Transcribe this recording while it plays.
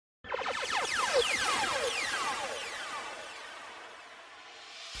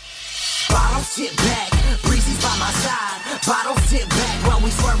bottle sit back, breezy's by my side. Bottle sit back while we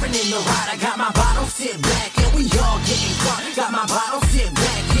swerving in the ride. I got my bottle sit back, and we all getting drunk. Got my bottle sit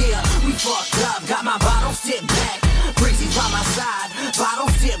back, yeah, we fucked up. Got my bottle sit back, breezy's by my side. Bottle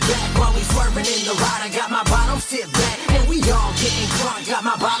sit back while we swerving in the ride. I got my bottle sit back, and we all getting drunk. Got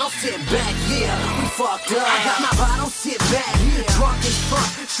my bottle sit back, yeah, we fucked up. I got my bottle sit back, drunk as fuck,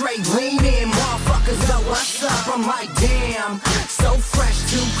 straight leaning. Motherfuckers know what's up. I'm like, damn, so fresh,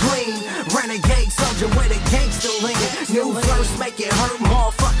 too clean. Renegade soldier with a gangster lean. New verse, make it hurt.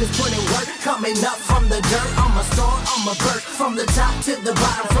 Motherfuckers put in work, coming up from the dirt. I'm a star, I'm a bird. From the top to the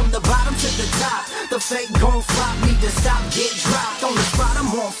bottom, from the bottom to the top. The fake gon' flop, need to stop, get dropped. On the spot,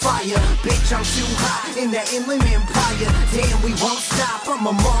 I'm on fire. Bitch, I'm too hot in the Inland Empire. Damn, we won't stop. I'm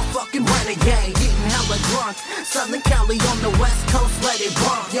a motherfucking renegade, getting hella drunk. Southern Cali on the West Coast, let it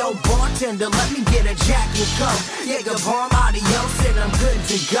bump. Yo, bartender, let me get a Jack and Coke. Jaeger bomb, adios, and I'm good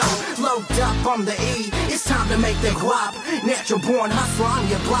to go. Loaded up on the E, it's time to make the guap. Natural born hustler on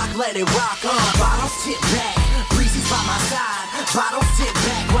your block, let it rock. Bottle sit back, breezy's by my side. Bottle sit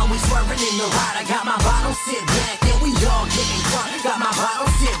back while we swerving in the ride. I got my bottle sit back, and we all getting drunk. Got my bottle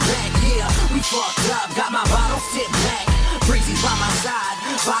sit back, yeah, we fucked up. Got my bottle sit back, breezy's by my side.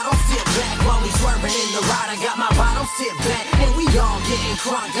 Bottle sit back while we swerving in the ride. I got my bottle sit back, and we all getting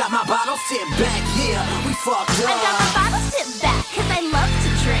crunk. Got my bottle sit back, yeah, we fucked up. I got my bottle sit back, cause I love to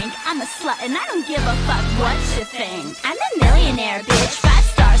drink. I'm a slut and I don't give a fuck what you think. I'm a millionaire, bitch, 5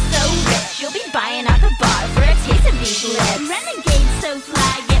 stars, so rich. You'll be buying out the bar for a taste of these lips. Renegades so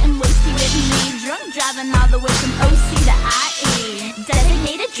fly, getting wasty with me. Drunk driving all the way from OC to IE.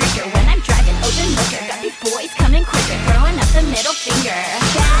 Designated drinker when I'm driving open liquor. Got these boys coming quicker, throwing up the middle finger.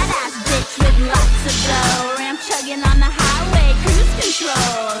 Badass bitch with lots of dough. Ram chugging on the highway, cruise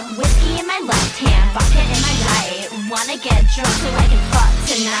control. Whiskey in my left hand, vodka in my right. Wanna get drunk so I can fuck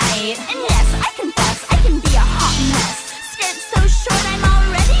tonight. And yes, I confess, I can be a hot mess. Skirt so short, I'm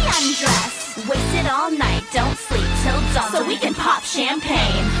already undressed. Wasted all night, don't sleep till dawn, so we can pop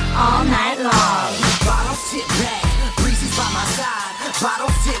champagne all night long. Bottle sit back, breezy's by my side.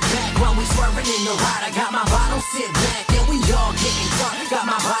 Bottle sit back while we swerving in the ride. I got my bottle sit back, and we all getting drunk. Got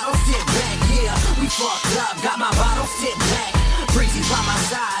my bottle sit back, yeah, we fucked up. Got my bottle sit back, breezy's by my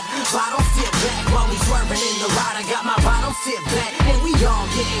side. Bottle sit back while we swerving in the ride. I got my bottle sit back, and we all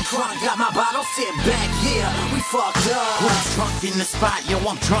getting crunk. Got my bottle sit back, yeah, we fucked up. Who's drunk in the spot? Yo,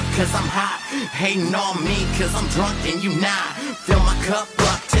 I'm drunk cause I'm hot. Hating on me cause I'm drunk and you not. Fill my cup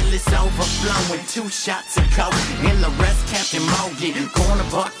up till it's overflowing. 2 shots of coke and the rest Captain Morgan. Corner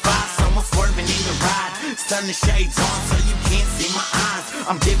buck 5, someone swerving in the ride. Sun the shades on so you can't see my eyes.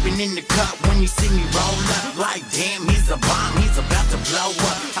 I'm dipping in the cup when you see me roll up. Like damn, he's a bomb, he's about to blow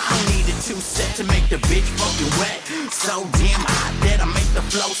up. I don't need a 2-set to make the bitch fucking wet. So damn hot that I make the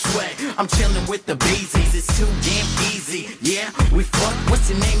flow sweat. I'm chilling with the beezies, it's too damn easy. Yeah, we fuck, what's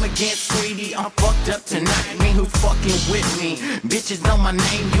your name again, sweetie? I'm fucked up tonight, mean who's fucking with me? Bitches know my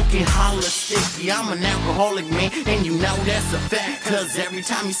name, you can holler sticky. I'm an alcoholic, man, and you know that's a fact. Cause every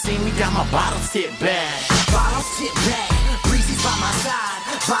time you see me, got my bottle sit back. Bottle sit back, breezy's by my side.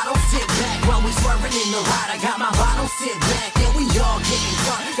 Bottle sit back while we swerving in the ride. I got my bottle sit back, and we all getting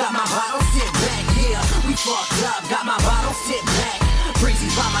drunk. Got my bottle sit back, yeah, we fucked up. Got my bottle sit back,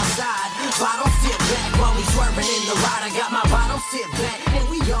 breezy's by my side. Bottle sit back while we swerving in the ride. I got my bottle sit back, and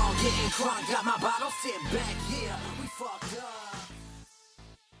we all getting crunk. Got my